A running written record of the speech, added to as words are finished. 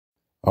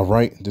All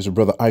right, this is your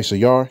brother Aisha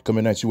Yar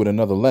coming at you with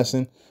another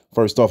lesson.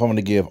 First off, I'm going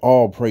to give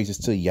all praises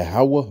to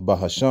Yahweh,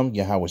 Bahasham,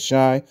 Yahweh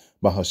Shai,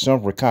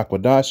 Bahasham,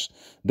 Rakakwadash.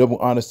 Double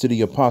honors to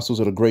the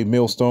apostles of the great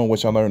millstone,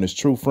 which I learned is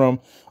true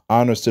from.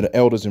 Honors to the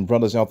elders and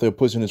brothers out there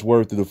pushing this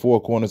word through the four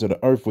corners of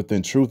the earth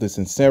within truth and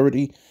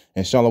sincerity.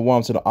 And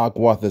shalom to the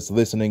Akwath that's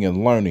listening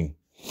and learning.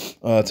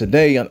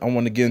 Today, I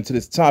want to get into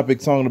this topic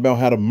talking about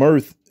how the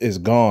mirth is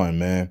gone,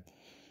 man.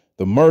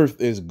 The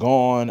mirth is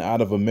gone out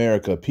of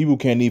America. People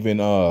can't even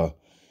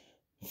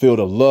feel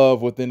the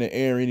love within the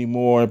air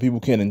anymore, and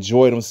people can't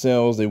enjoy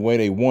themselves the way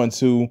they want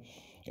to.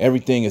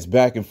 Everything is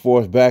back and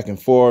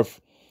forth,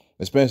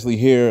 especially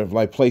here,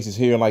 like places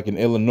here, like in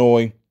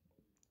Illinois.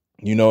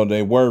 You know,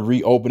 they were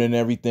reopening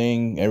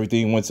everything.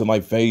 Everything went to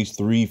like phase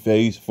 3,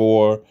 phase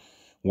 4,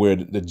 where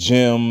the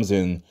gyms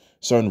and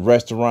certain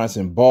restaurants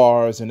and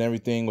bars and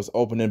everything was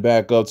opening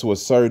back up to a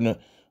certain,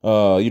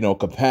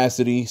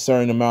 capacity,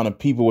 certain amount of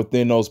people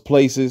within those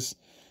places.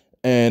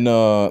 And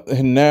now, they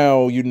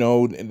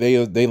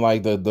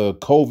like the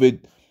COVID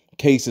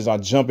cases are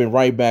jumping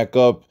right back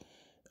up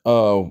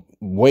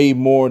way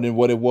more than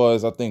what it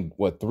was, I think,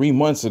 3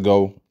 months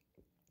ago.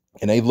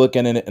 And they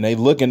looking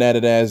at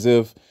it as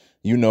if,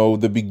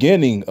 the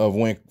beginning of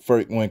when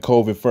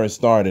COVID first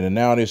started. And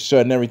now they're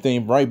shutting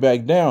everything right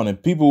back down.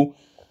 And people,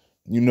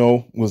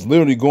 was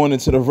literally going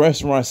into the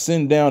restaurant,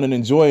 sitting down and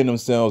enjoying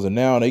themselves. And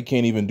now they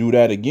can't even do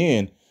that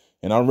again.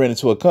 And I ran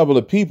into a couple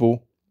of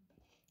people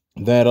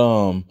that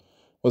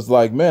was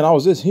like, man, I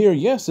was just here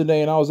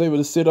yesterday and I was able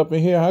to sit up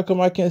in here. How come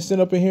I can't sit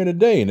up in here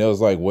today? And it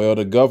was like, well,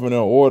 the governor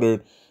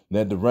ordered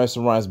that the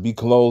restaurants be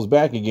closed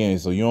back again.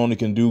 So you only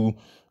can do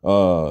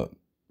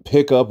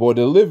pickup or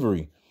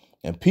delivery.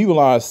 And people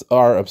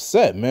are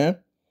upset, man.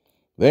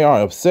 They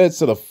are upset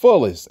to the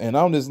fullest. And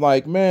I'm just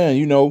like, man,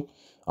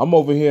 I'm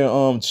over here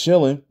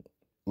chilling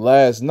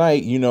last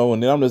night,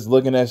 and then I'm just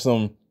looking at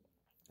some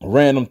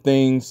random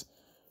things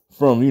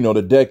from,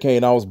 the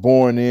decade I was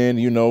born in,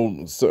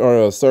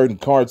 certain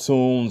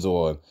cartoons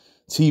or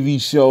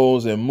TV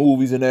shows and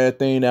movies and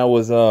everything that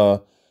was,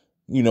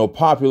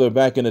 popular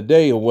back in the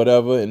day or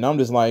whatever. And I'm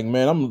just like,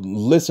 man, I'm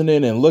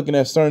listening and looking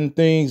at certain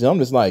things. I'm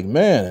just like,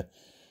 man,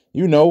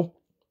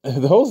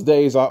 those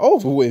days are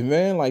over with,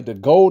 man. Like the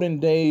golden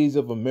days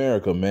of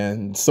America,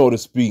 man, so to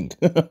speak,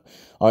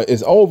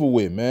 it's over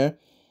with, man.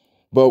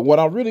 But what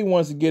I really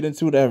wanted to get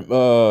into that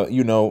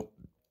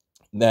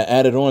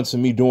added on to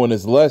me doing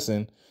this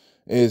lesson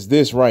is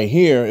this right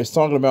here. It's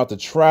talking about the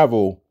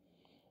travel,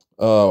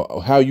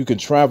 how you can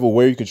travel,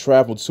 where you can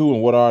travel to,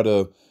 and what are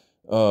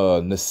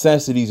the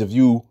necessities of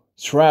you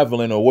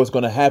traveling, or what's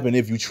going to happen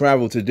if you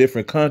travel to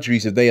different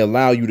countries if they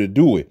allow you to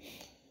do it.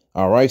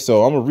 All right,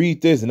 so I'm going to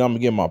read this and I'm going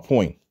to get my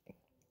point.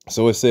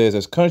 So it says,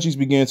 as countries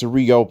begin to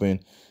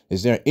reopen,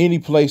 is there any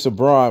place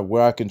abroad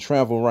where I can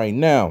travel right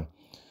now?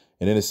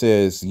 And then it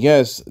says,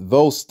 yes,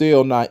 though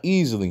still not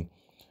easily.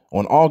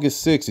 On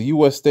August 6th, the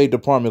U.S. State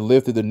Department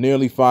lifted the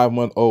nearly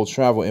 5-month-old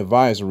travel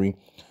advisory,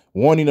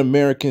 warning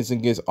Americans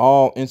against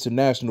all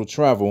international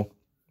travel.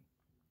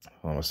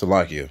 Oh,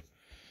 Salakia.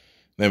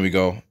 There we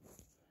go.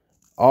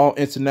 All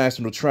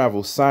international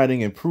travel, citing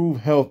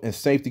improved health and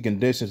safety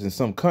conditions in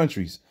some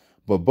countries.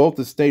 But both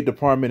the State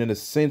Department and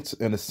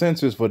the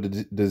Centers for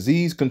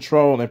Disease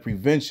Control and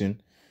Prevention,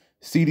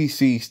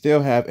 CDC,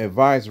 still have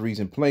advisories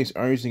in place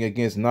urging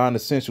against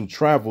non-essential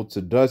travel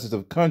to dozens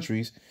of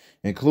countries,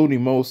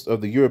 including most of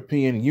the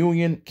European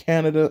Union,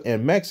 Canada,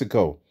 and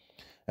Mexico.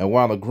 And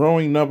while a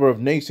growing number of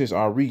nations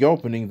are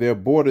reopening their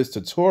borders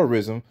to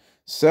tourism,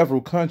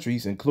 several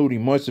countries,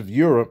 including much of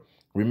Europe,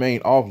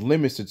 remain off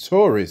limits to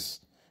tourists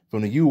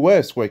from the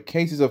U.S., where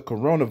cases of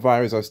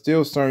coronavirus are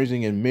still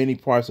surging in many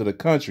parts of the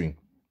country.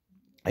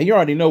 And you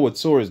already know what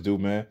tourists do,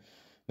 man.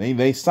 They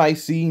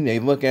sightsee, they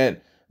look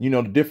at,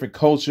 the different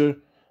culture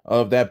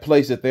of that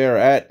place that they're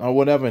at or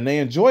whatever, and they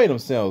enjoy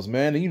themselves,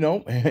 man. And,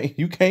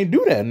 you can't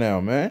do that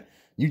now, man.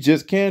 You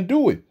just can't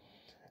do it.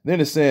 Then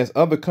it says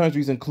other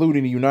countries,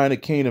 including the United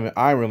Kingdom and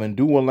Ireland,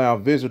 do allow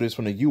visitors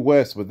from the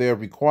U.S., but they're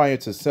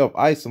required to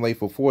self-isolate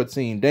for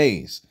 14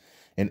 days.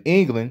 In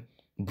England,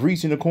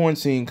 breaching the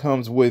quarantine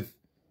comes with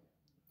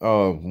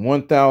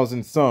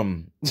 1,000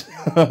 some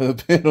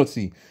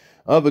penalty.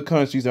 Other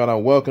countries that are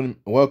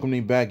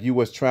welcoming back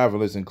U.S.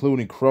 travelers,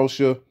 including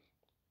Croatia,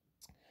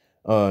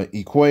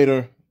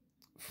 Ecuador,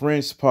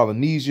 French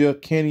Polynesia,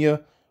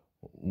 Kenya,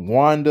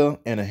 Rwanda,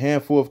 and a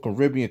handful of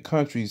Caribbean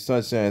countries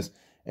such as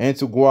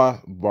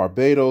Antigua,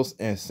 Barbados,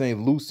 and St.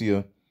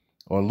 Lucia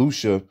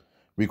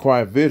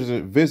require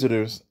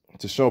visitors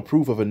to show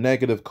proof of a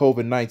negative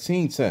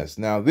COVID-19 test.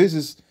 Now, I'm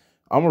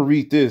going to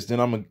read this, then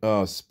I'm going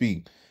to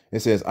speak.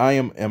 It says,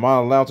 am I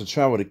allowed to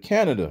travel to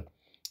Canada?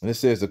 And it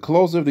says the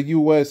closure of the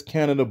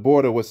U.S.-Canada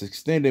border was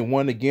extended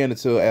once again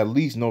until at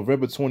least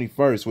November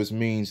 21st, which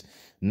means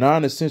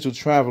non-essential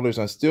travelers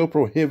are still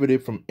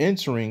prohibited from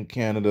entering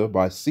Canada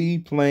by sea,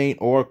 plane,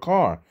 or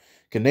car.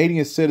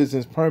 Canadian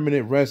citizens,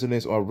 permanent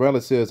residents, or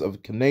relatives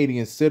of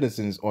Canadian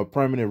citizens or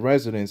permanent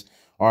residents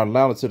are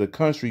allowed to the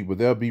country, but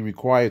they'll be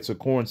required to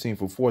quarantine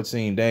for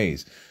 14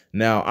 days.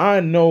 Now,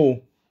 I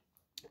know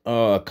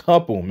a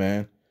couple,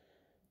 man.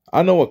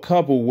 I know a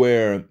couple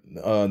where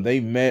they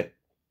met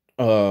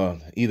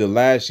either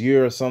last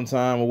year or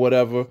sometime or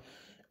whatever,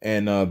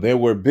 and they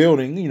were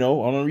building,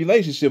 on a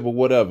relationship or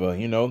whatever,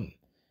 and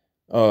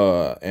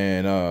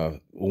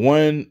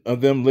one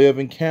of them live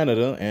in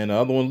Canada and the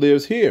other one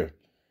lives here.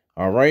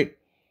 All right.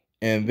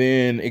 And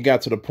then it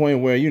got to the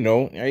point where,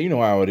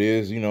 how it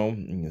is,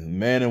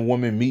 man and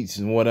woman meets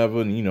and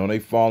whatever, and, they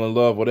fall in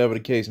love, whatever the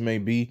case may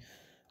be.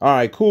 All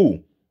right,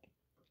 cool.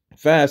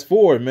 Fast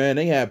forward, man,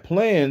 they had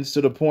plans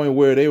to the point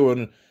where they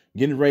were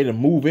getting ready to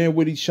move in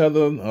with each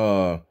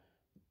other,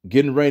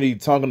 getting ready,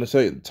 talking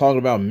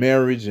about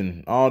marriage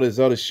and all this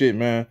other shit,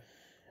 man.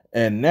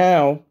 And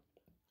now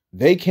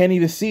they can't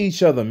even see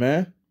each other,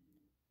 man.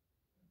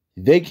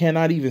 They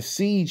cannot even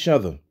see each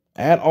other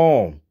at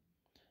all.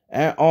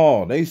 At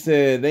all. They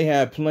said they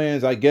had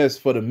plans, I guess,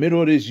 for the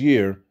middle of this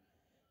year.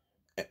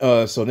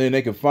 So then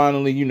they could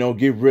finally,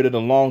 get rid of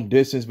the long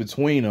distance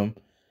between them.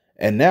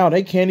 And now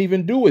they can't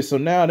even do it. So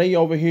now they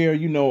over here,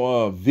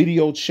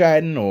 video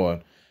chatting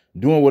or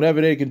doing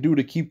whatever they can do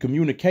to keep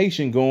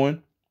communication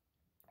going.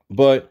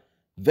 But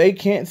they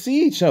can't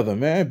see each other,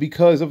 man,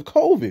 because of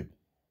COVID.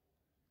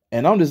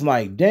 And I'm just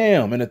like,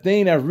 damn. And the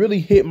thing that really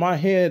hit my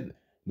head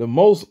the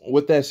most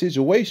with that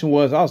situation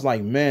was, I was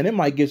like, man, it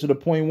might get to the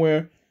point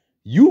where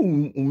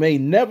you may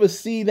never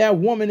see that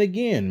woman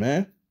again,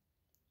 man.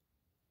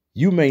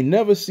 You may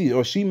never see,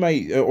 or she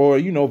may,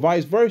 or,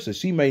 vice versa.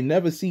 She may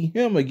never see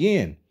him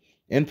again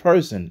in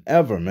person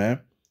ever,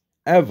 man.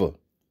 Ever.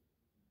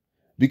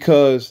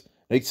 Because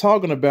they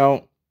talking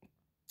about,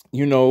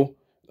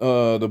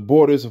 the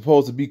border is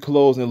supposed to be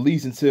closed at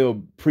least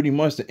until pretty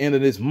much the end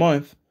of this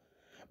month.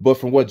 But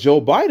from what Joe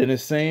Biden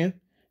is saying,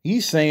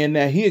 he's saying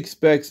that he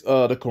expects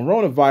the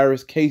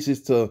coronavirus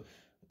cases to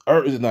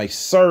like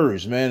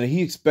surge, man. And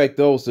he expect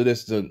those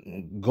to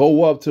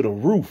go up to the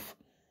roof.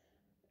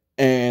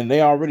 And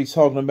they already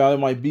talking about it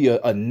might be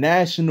a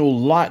national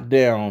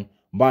lockdown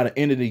by the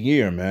end of the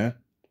year, man.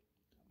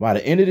 By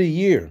the end of the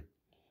year.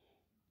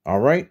 All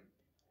right.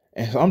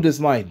 And so I'm just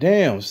like,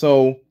 damn.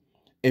 So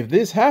if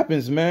this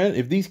happens, man,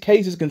 if these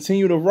cases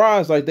continue to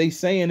rise like they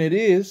saying it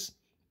is,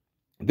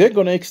 they're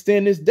going to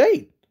extend this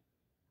date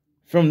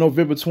from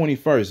November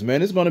 21st,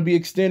 man. It's going to be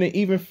extended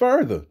even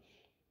further.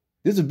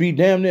 This would be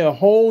damn near a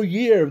whole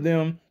year of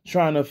them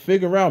trying to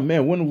figure out,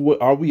 man, when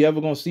are we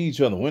ever going to see each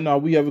other? When are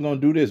we ever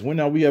going to do this? When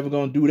are we ever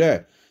going to do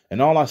that?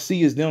 And all I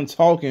see is them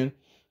talking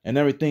and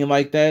everything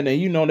like that.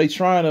 And, they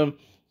trying to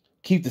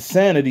keep the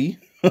sanity,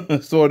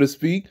 so to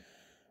speak.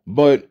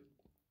 But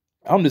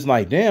I'm just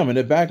like, damn, in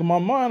the back of my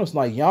mind, it's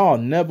like, y'all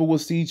never will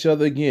see each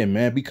other again,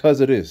 man, because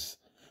of this.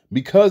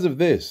 Because of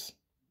this.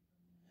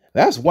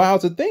 That's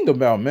wild to think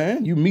about,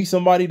 man. You meet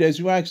somebody that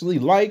you actually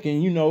like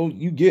and,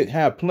 you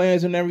have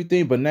plans and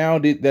everything. But now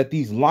that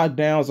these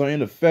lockdowns are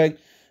in effect,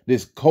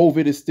 this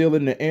COVID is still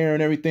in the air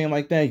and everything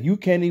like that, you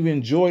can't even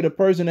enjoy the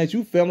person that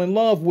you fell in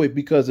love with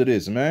because of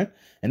this, man.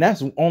 And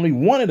that's only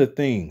one of the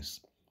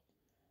things.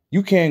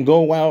 You can't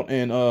go out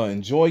and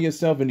enjoy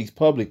yourself in these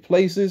public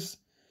places.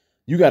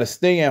 You got to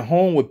stay at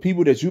home with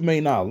people that you may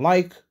not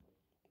like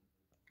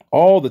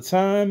all the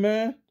time,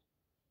 man.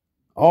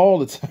 All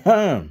the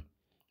time.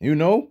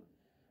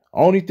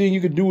 Only thing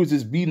you could do is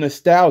just be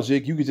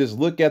nostalgic. You could just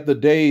look at the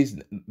days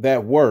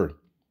that were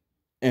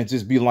and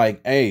just be like,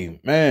 hey,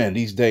 man,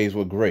 these days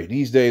were great.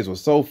 These days were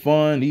so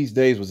fun. These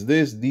days was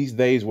this. These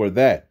days were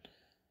that.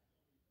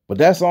 But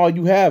that's all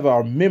you have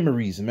are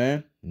memories,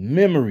 man.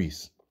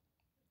 Memories.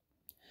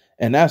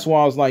 And that's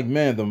why I was like,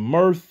 man, the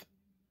mirth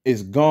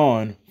is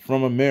gone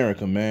from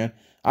America, man.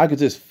 I could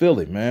just feel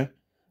it, man.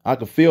 I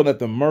could feel that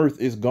the mirth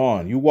is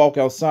gone. You walk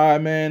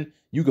outside, man,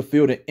 you could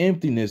feel the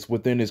emptiness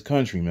within this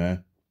country,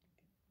 man.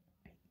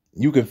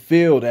 You can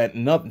feel that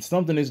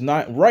something is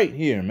not right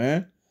here,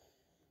 man.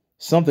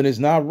 Something is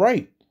not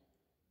right.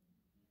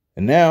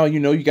 And now,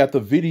 you got the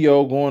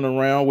video going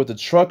around with the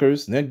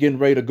truckers. And they're getting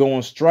ready to go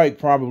on strike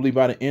probably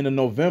by the end of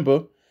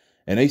November.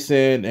 And they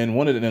said, and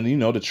one of them,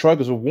 the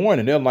truckers were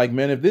warning. They're like,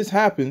 man, if this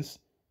happens,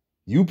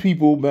 you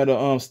people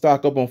better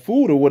stock up on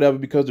food or whatever,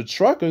 because the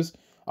truckers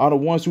are the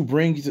ones who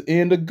bring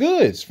in the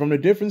goods from the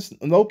different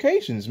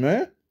locations,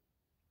 man.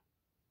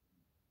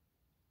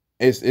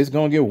 It's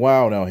going to get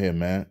wild out here,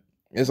 man.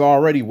 It's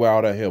already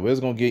wild out here, but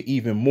it's going to get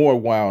even more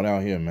wild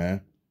out here,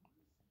 man.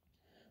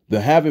 The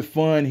having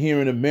fun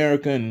here in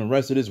America and the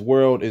rest of this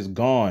world is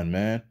gone,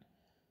 man.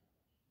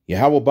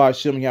 Yahweh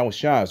Ba'Shem Yahweh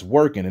Shai is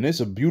working, and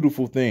it's a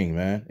beautiful thing,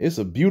 man. It's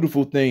a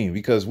beautiful thing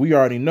because we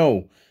already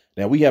know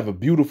that we have a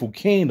beautiful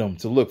kingdom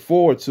to look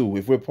forward to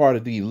if we're part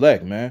of the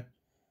elect, man.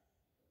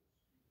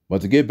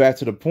 But to get back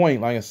to the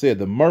point, like I said,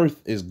 the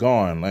mirth is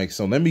gone.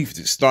 So let me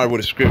start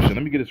with a scripture.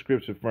 Let me get a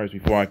scripture first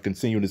before I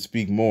continue to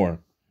speak more.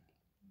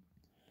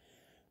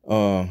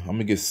 I'm going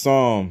to get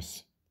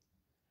Psalms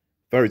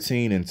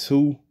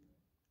 13:2.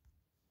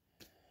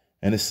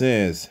 And it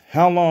says,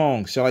 how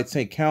long shall I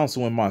take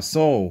counsel in my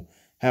soul,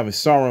 having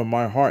sorrow in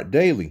my heart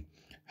daily?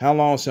 How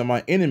long shall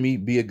my enemy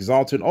be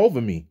exalted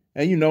over me?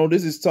 And,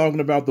 this is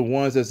talking about the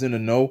ones that's in the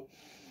know,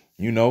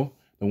 the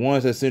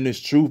ones that's in this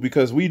truth,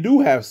 because we do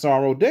have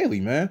sorrow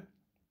daily, man.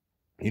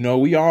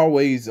 We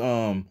always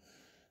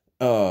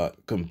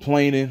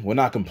complaining. We're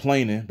not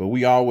complaining, but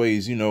we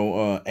always,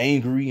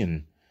 angry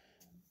and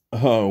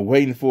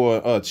waiting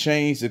for a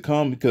change to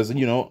come because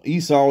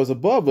Esau is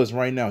above us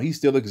right now. He's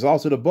still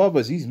exalted above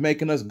us. He's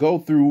making us go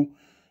through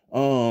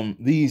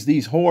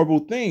these horrible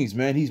things,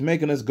 man. He's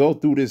making us go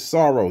through this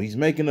sorrow. He's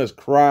making us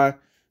cry.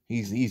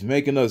 He's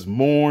making us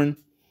mourn.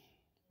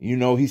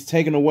 He's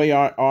taking away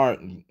our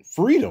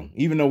freedom,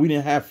 even though we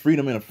didn't have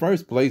freedom in the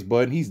first place,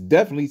 but he's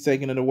definitely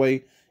taking it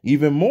away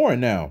even more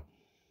now.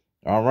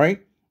 All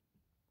right.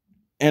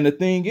 And the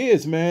thing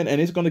is, man,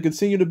 and it's going to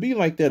continue to be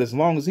like that as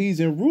long as he's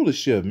in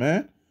rulership,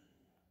 man.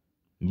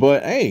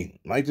 But hey,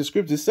 like the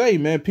scriptures say,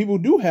 man, people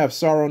do have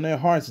sorrow in their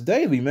hearts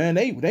daily, man.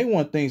 They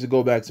want things to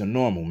go back to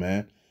normal,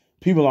 man.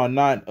 People are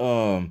not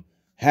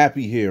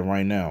happy here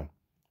right now.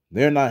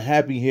 They're not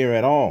happy here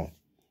at all.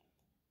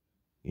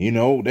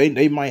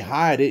 They might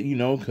hide it,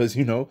 because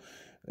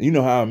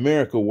how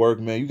America work,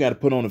 man. You got to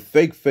put on a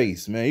fake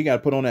face, man. You got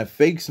to put on that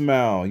fake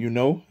smile,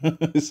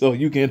 so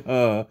you can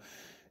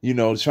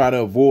try to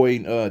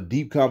avoid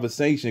deep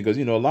conversation because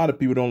a lot of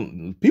people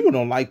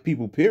don't like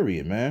people,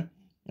 period, man.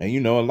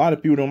 And a lot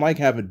of people don't like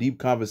having deep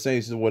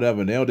conversations or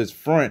whatever. They'll just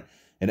front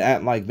and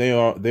act like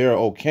they're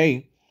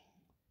okay.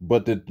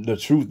 But the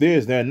truth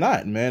is they're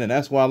not, man. And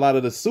that's why a lot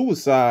of the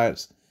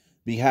suicides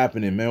be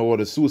happening, man, or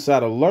the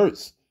suicide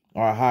alerts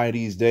are high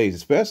these days,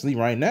 especially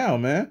right now,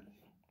 man.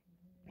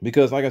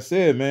 Because like I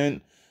said,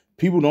 man,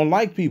 people don't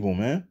like people,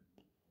 man.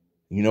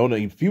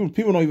 People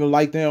don't even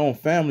like their own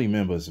family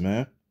members,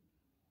 man.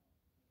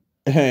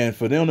 And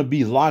for them to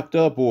be locked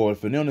up or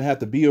for them to have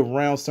to be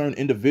around certain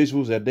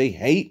individuals that they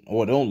hate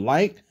or don't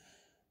like,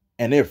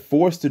 and they're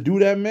forced to do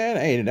that, man,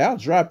 hey, that'll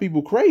drive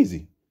people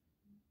crazy,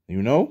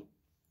 But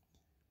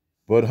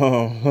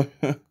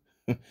let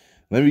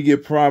me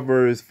get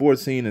Proverbs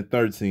 14 and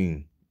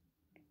 13.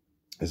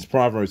 It's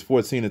Proverbs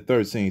 14 and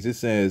 13. It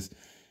says,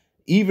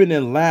 even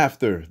in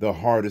laughter, the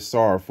heart is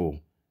sorrowful,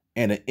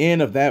 and the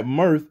end of that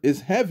mirth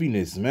is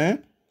heaviness,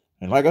 man.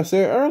 And like I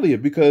said earlier,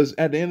 because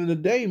at the end of the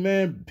day,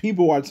 man,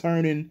 people are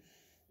turning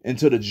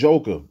into the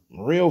Joker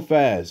real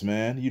fast,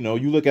 man. You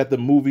look at the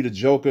movie The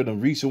Joker, the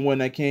recent one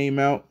that came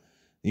out,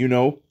 he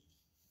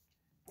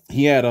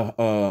had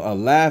a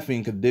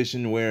laughing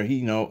condition where he,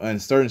 in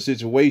certain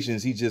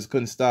situations, he just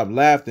couldn't stop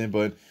laughing,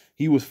 but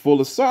he was full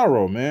of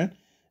sorrow, man.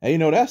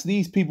 And, that's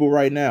these people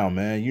right now,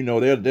 man.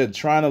 They're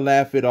trying to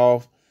laugh it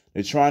off.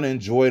 They're trying to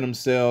enjoy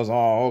themselves.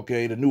 Oh,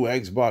 okay, the new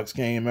Xbox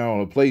came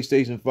out, the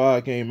PlayStation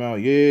 5 came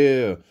out,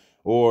 yeah.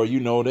 Or,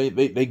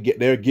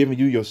 they're giving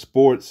you your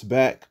sports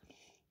back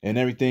and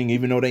everything,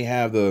 even though they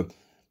have the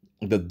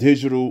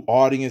digital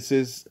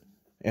audiences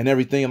and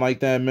everything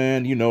like that,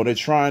 man. They're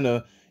trying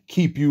to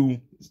keep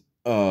you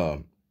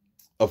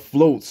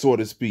afloat, so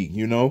to speak,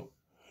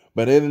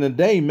 But at the end of the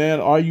day, man,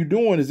 all you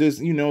doing is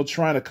just,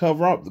 trying to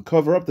cover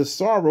up the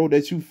sorrow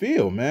that you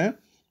feel, man.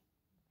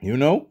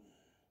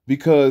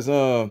 Because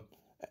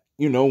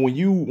when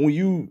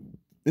you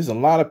there's a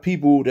lot of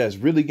people that's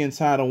really getting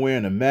tired of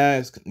wearing a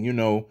mask,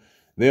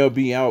 they'll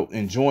be out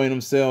enjoying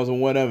themselves or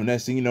whatever.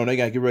 Next thing they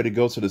got to get ready to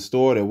go to the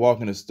store. They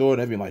walk in the store.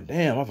 They be like,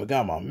 damn, I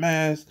forgot my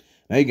mask.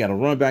 Now you got to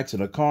run back to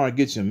the car and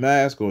get your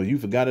mask, or you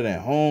forgot it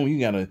at home. You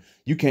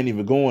can't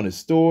even go in the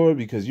store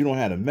because you don't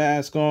have a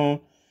mask on.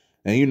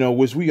 And,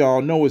 which we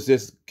all know is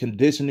just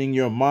conditioning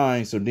your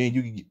mind. So then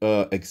you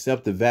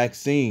accept the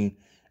vaccine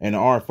and the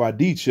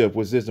RFID chip,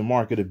 which is the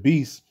mark of the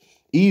beast,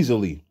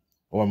 easily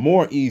or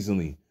more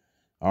easily.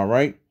 All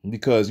right.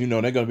 Because, they're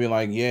going to be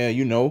like, yeah,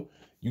 you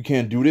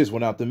can't do this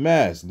without the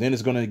mask. Then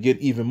it's going to get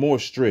even more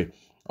strict.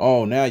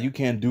 Oh, now you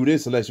can't do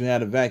this unless you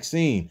had a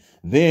vaccine.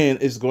 Then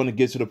it's going to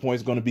get to the point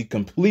it's going to be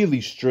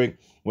completely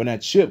strict when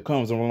that chip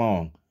comes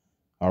along.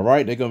 All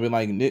right. They're going to be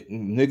like,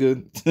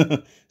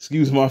 nigga,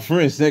 excuse my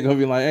French. They're going to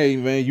be like, hey,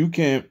 man, you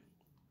can't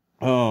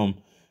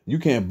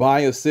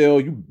buy or sell.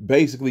 You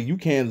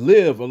can't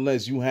live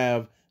unless you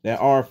have that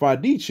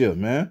RFID chip,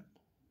 man.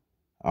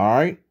 All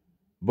right.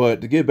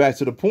 But to get back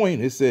to the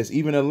point, it says,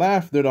 even in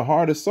laughter, the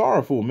heart is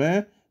sorrowful,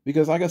 man.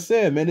 Because like I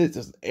said, man, it's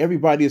just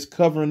everybody is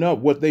covering up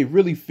what they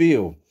really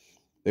feel.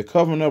 They're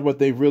covering up what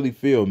they really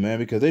feel, man,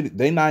 because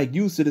they not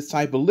used to this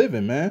type of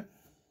living, man.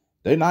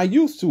 They're not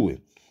used to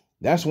it.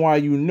 That's why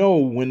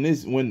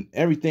when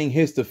everything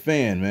hits the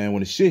fan, man,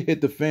 when the shit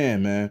hit the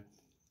fan, man,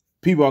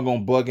 people are gonna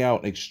bug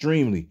out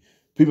extremely.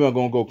 People are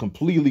gonna go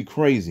completely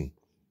crazy.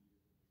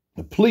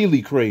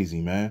 Completely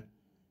crazy, man.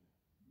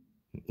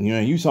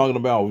 You talking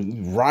about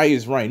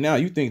riots right now.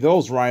 You think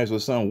those riots or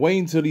something. Wait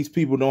until these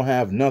people don't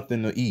have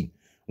nothing to eat.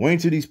 Wait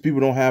until these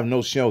people don't have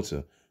no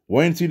shelter.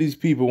 Wait until these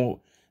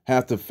people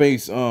have to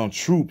face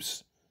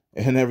troops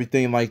and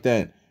everything like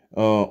that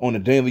on a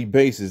daily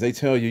basis. They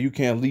tell you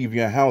can't leave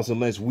your house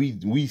unless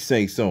we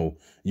say so.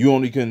 You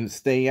only can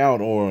stay out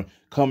or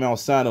come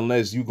outside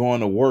unless you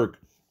going to work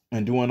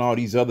and doing all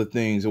these other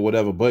things or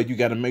whatever. But you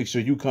got to make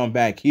sure you come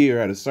back here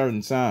at a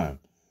certain time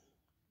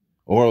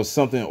or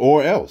something,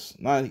 or else,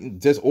 not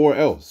just or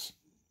else.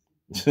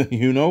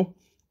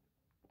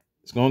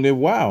 It's going to get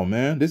wild,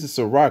 man. This is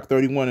Sirach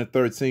 31 and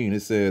 13.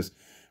 It says,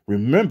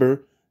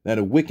 remember that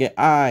a wicked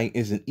eye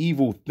is an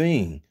evil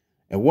thing,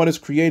 and what is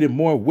created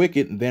more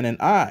wicked than an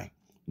eye?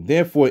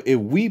 Therefore it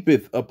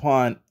weepeth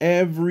upon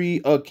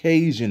every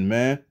occasion,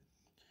 man.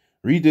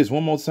 Read this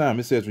one more time.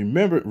 It says,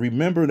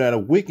 remember that a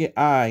wicked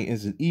eye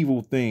is an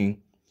evil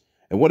thing,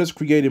 and what is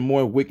created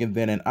more wicked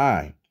than an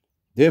eye?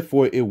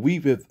 Therefore it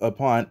weepeth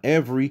upon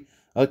every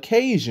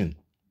occasion.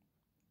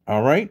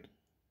 All right.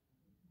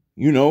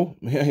 You know,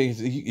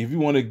 if you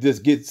want to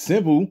just get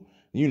simple,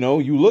 you know,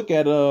 you look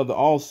at the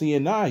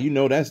all-seeing eye, you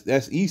know,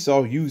 that's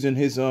Esau using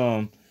his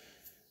power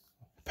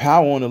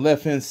on the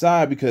left-hand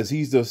side because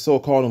he's the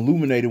so-called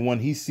illuminated one.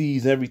 He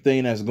sees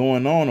everything that's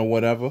going on or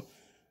whatever.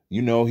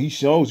 You know, he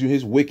shows you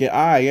his wicked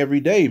eye every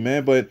day,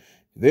 man. But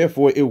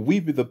therefore it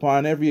weepeth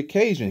upon every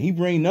occasion. He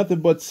bring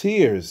nothing but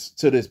tears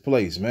to this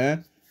place,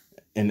 man.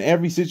 In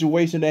every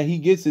situation that he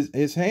gets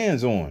his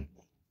hands on.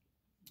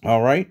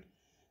 All right.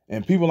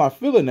 And people are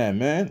feeling that,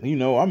 man. You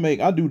know,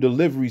 I do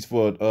deliveries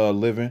for a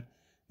living,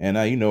 and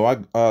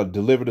I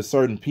deliver to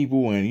certain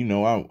people, and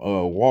I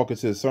walk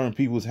into certain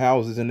people's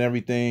houses and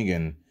everything,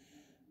 and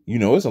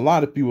it's a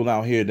lot of people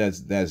out here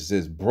that's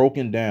just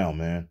broken down,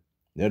 man.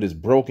 That is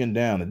broken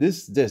down, and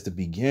this is just the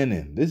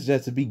beginning. This is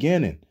just the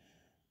beginning.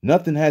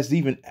 Nothing has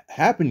even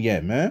happened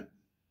yet, man.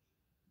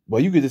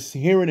 But you can just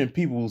hear it in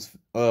people's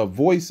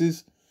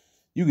voices.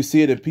 You can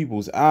see it in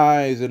people's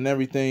eyes and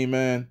everything,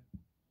 man.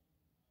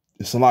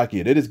 It's like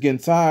it. They're just getting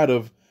tired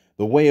of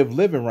the way of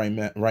living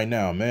right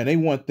now, man. They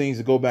want things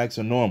to go back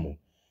to normal.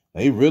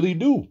 They really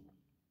do.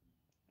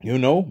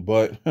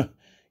 But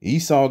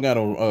Esau got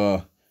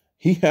a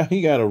he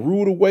got a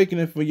rude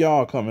awakening for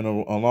y'all coming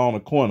along the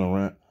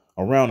corner,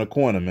 around the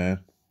corner, man.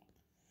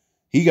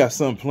 He got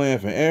something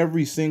planned for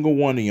every single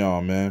one of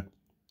y'all, man,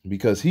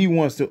 because he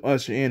wants to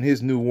usher in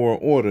his new world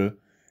order,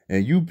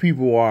 and you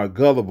people are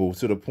gullible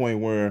to the point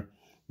where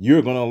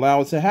you're going to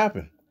allow it to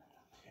happen.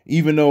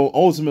 Even though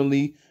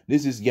ultimately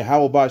this is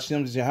Yahweh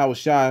Ba'Shem, this is Yahweh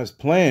Shai's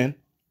plan.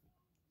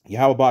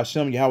 Yahweh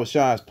Ba'Shem, Yahweh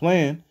Shai's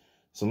plan.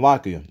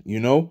 Salakia,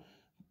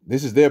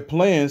 this is their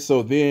plan.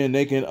 So then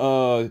they can,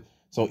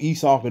 so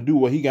Esau can do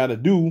what he got to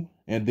do.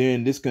 And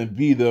then this can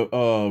be the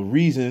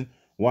reason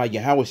why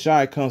Yahweh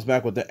Shai comes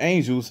back with the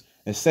angels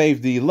and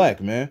save the elect,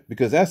 man.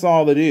 Because that's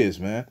all it is,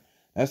 man.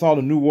 That's all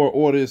the New World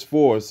Order is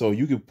for. So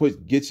you can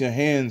get your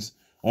hands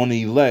on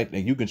the elect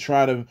and you can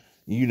try to,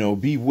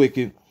 be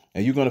wicked.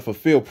 And you're going to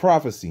fulfill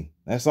prophecy.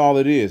 That's all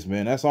it is,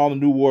 man. That's all the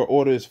New World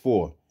Order is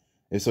for.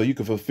 And so you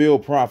can fulfill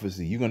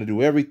prophecy. You're going to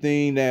do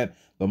everything that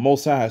the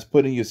Most High has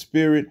put in your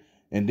spirit.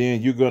 And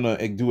then you're going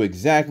to do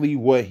exactly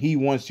what he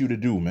wants you to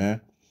do,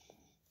 man.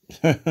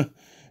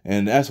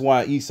 And that's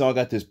why Esau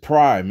got this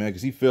pride, man,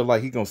 because he feel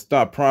like he's going to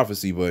stop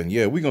prophecy. But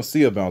yeah, we're going to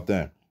see about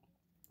that.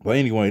 But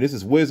anyway, this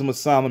is Wisdom of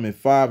Solomon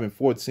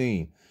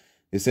 5:14.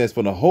 It says,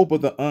 for the hope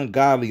of the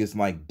ungodly is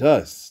like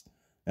dust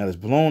that is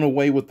blown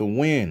away with the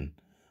wind,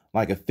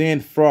 like a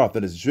thin froth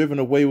that is driven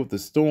away with the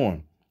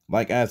storm,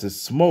 like as a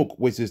smoke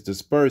which is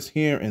dispersed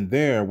here and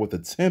there with a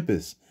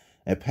tempest,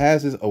 and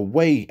passes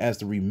away as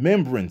the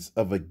remembrance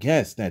of a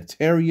guest that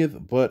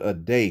tarrieth but a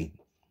day.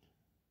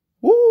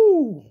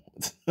 Woo!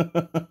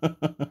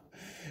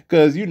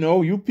 Because,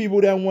 you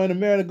people that want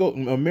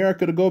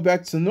America to go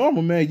back to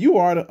normal, man, you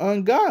are the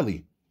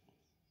ungodly.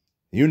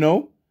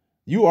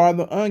 You are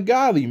the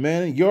ungodly,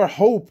 man. Your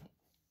hope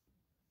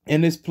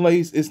in this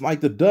place is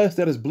like the dust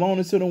that is blown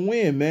into the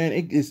wind, man.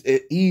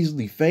 It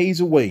easily fades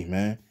away,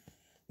 man.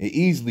 It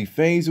easily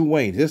fades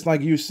away. Just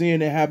like you're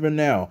seeing it happen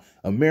now.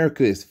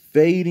 America is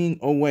fading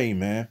away,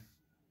 man.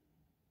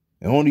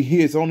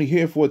 It's only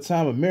here for a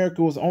time.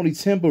 America was only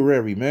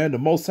temporary, man. The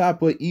Most High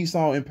put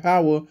Esau in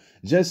power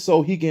just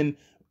so he can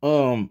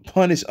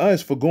punish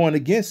us for going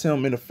against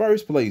him in the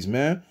first place,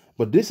 man.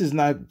 But this is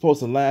not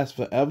supposed to last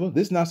forever.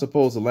 This is not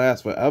supposed to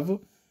last forever.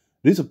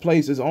 This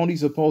place is only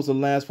supposed to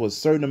last for a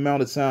certain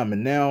amount of time.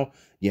 And now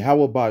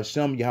Yahweh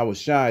Ba'Shem, Yahweh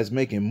Shai is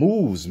making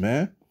moves,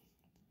 man.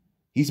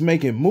 He's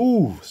making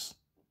moves.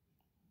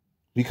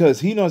 Because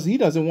he knows he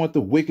doesn't want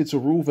the wicked to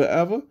rule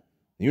forever.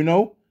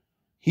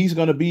 He's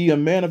going to be a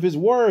man of his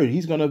word.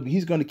 He's going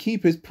to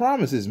keep his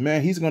promises,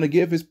 man. He's going to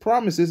give his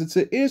promises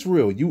to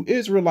Israel. You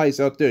Israelites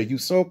out there, you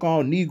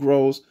so-called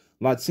Negroes,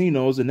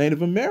 Latinos, and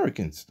Native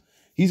Americans.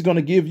 He's going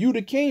to give you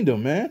the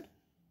kingdom, man.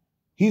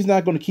 He's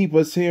not going to keep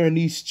us here in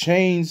these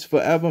chains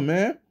forever,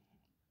 man.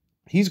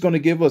 He's going to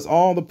give us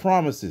all the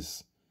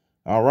promises.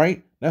 All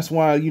right. That's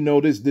why,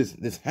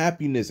 this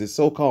happiness, this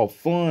so-called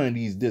fun,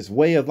 this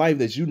way of life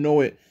that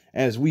it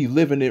as we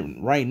live in it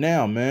right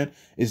now, man,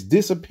 is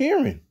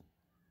disappearing.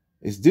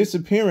 It's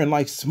disappearing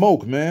like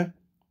smoke, man.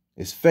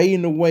 It's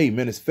fading away,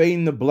 man. It's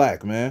fading to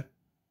black, man.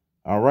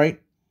 All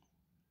right.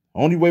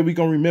 Only way we're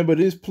going to remember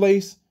this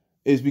place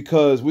is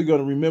because we're going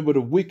to remember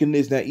the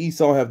wickedness that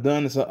Esau have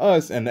done to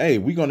us. And hey,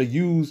 we're going to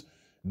use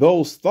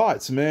those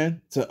thoughts,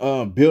 man,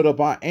 to build up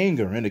our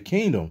anger in the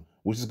kingdom,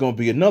 which is going to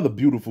be another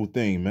beautiful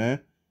thing, man.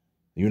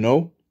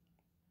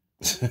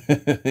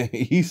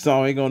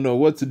 Esau ain't going to know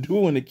what to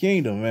do in the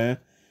kingdom, man.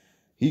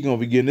 He's going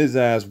to be getting his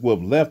ass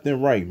whooped left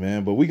and right,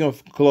 man. But we're going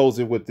to close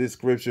it with this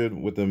scripture,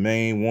 with the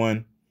main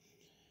one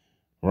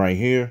right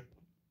here.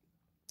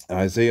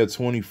 Isaiah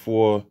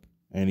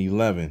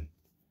 24:11.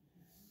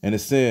 And it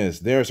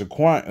says, there is a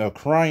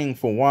crying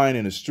for wine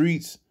in the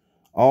streets.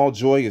 All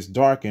joy is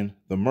darkened.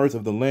 The mirth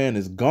of the land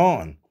is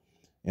gone.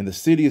 And the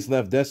city is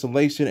left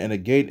desolation, and the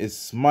gate is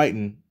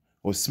smitten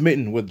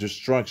with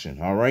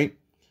destruction. All right.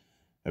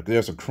 If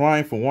there's a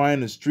crying for wine in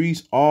the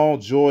streets, all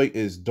joy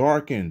is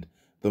darkened.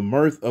 The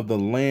mirth of the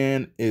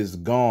land is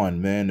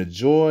gone, man. The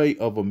joy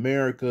of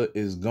America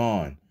is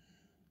gone.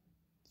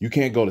 You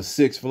can't go to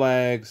Six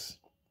Flags,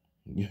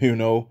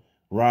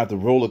 ride the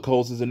roller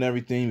coasters and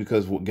everything,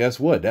 because well, guess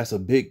what? That's a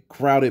big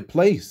crowded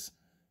place.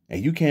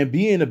 And you can't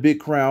be in a big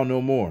crowd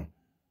no more.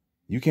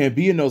 You can't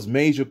be in those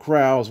major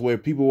crowds where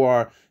people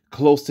are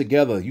close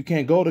together. You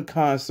can't go to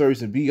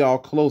concerts and be all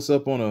close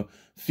up on a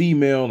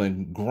female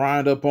and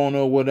grind up on her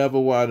or whatever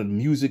while the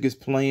music is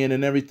playing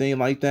and everything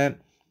like that.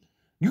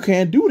 You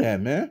can't do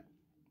that, man.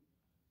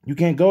 You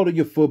can't go to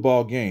your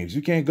football games.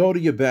 You can't go to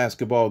your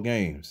basketball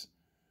games.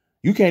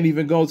 You can't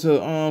even go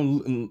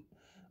to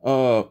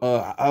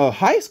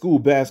high school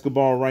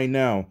basketball right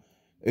now.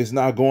 It's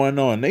not going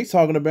on. They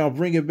talking about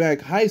bringing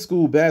back high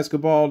school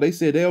basketball. They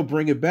said they'll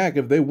bring it back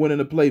if they willing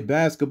to play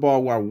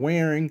basketball while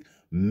wearing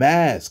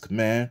masks,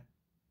 man.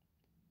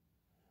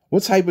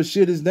 What type of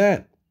shit is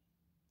that?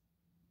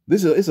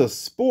 It's a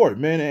sport,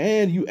 man,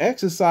 and you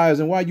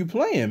exercising while you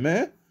playing,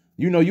 man.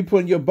 You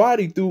putting your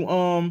body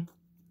through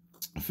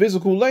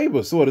physical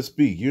labor, so to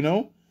speak.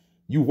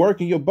 You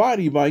working your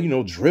body by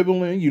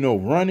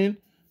dribbling, running,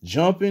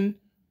 jumping,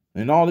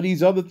 and all of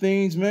these other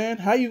things, man.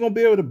 How you gonna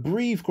be able to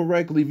breathe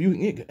correctly if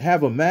you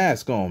have a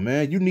mask on,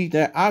 man? You need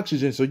that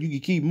oxygen so you can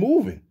keep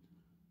moving.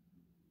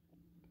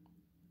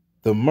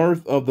 The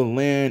mirth of the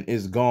land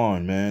is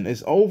gone, man.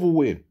 It's over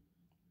with.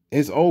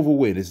 It's over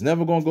with. It's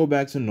never gonna go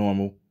back to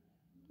normal.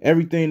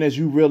 Everything that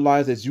you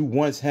realize that you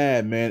once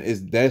had, man,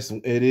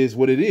 it is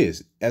what it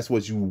is. That's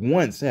what you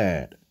once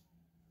had.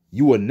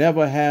 You will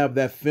never have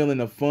that feeling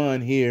of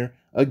fun here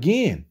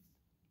again.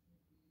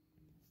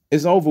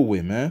 It's over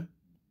with, man.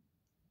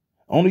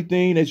 Only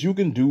thing that you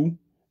can do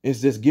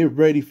is just get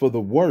ready for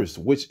the worst,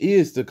 which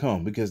is to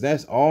come, because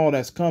that's all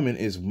that's coming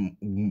is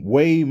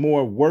way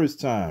more worse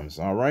times.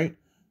 All right.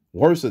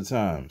 Worser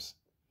times.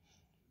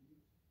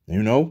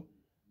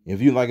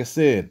 If you, like I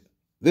said,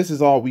 this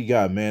is all we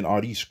got, man, are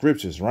these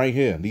scriptures right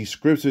here. These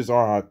scriptures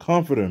are our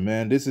comforter,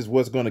 man. This is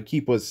what's going to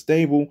keep us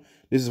stable.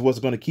 This is what's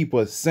going to keep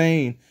us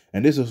sane.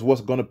 And this is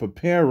what's going to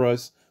prepare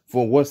us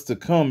for what's to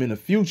come in the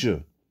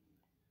future.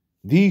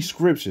 These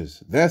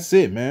scriptures. That's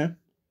it, man.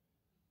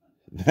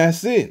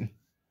 That's it.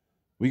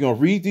 We're going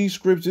to read these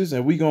scriptures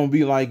and we're going to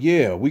be like,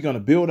 yeah, we're going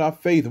to build our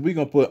faith, and we're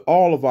going to put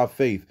all of our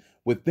faith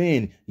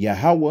within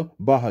Yahweh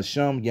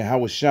Bahasham,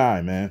 Yahweh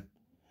Shai, man.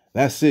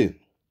 That's it.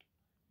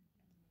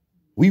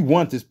 We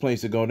want this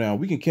place to go down.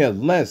 We can care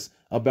less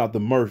about the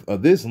mirth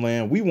of this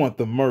land. We want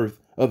the mirth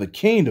of the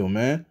kingdom,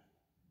 man.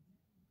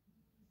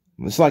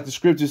 It's like the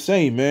scriptures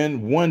say,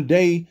 man, one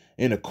day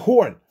in the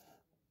court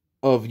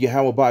of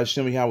Yahweh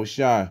Bahasham, Yahweh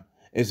Shai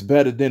is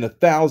better than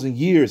 1,000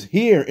 years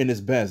here in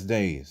his best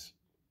days.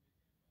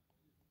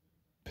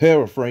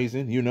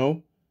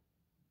 Paraphrasing,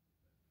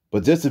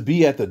 But just to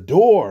be at the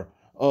door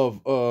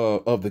of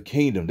the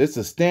kingdom, just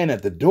to stand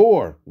at the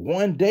door,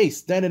 one day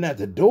standing at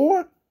the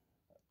door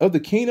of the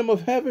kingdom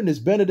of heaven is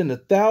better than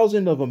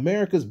 1,000 of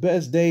America's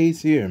best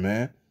days here,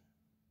 man.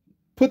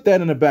 Put that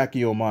in the back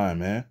of your mind,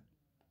 man.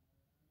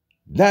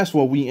 That's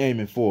what we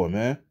aiming for,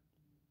 man.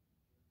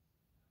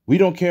 We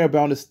don't care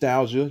about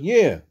nostalgia.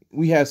 Yeah,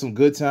 we had some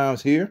good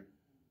times here.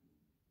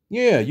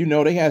 Yeah,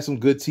 they had some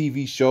good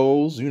TV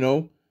shows,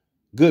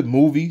 good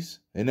movies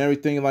and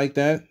everything like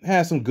that.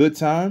 Had some good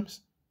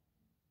times.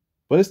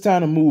 But it's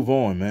time to move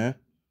on, man.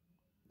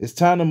 It's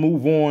time to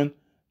move on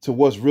to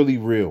what's really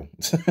real.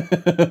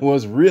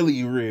 What's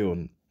really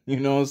real. You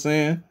know what I'm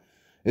saying?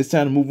 It's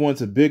time to move on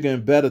to bigger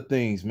and better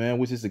things, man,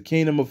 which is the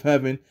kingdom of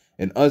heaven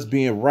and us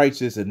being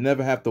righteous and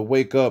never have to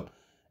wake up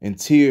in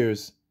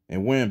tears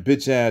and wearing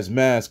bitch ass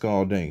masks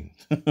all day.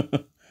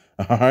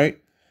 All right.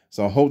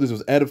 So I hope this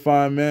was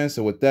edifying, man.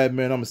 So with that,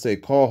 man, I'm going to say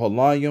call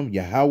Halayim,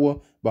 Yahweh,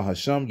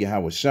 Bahasham,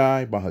 Yahweh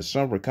Shai,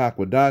 Bahasham,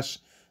 Rakakwadash.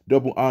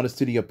 Double honors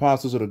to the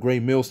apostles of the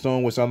great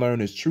millstone, which I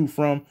learned is true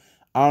from.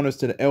 Honors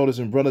to the elders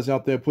and brothers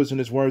out there pushing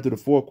this word to the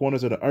four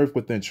corners of the earth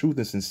within truth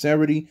and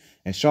sincerity.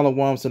 And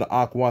shalom to the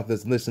Akwath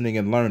that's listening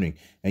and learning.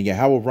 And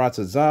Yahweh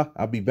Ratazah,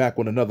 I'll be back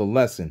with another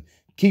lesson.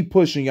 Keep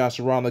pushing,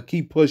 Yasharala.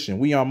 Keep pushing.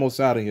 We almost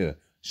out of here.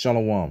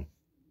 Shalom.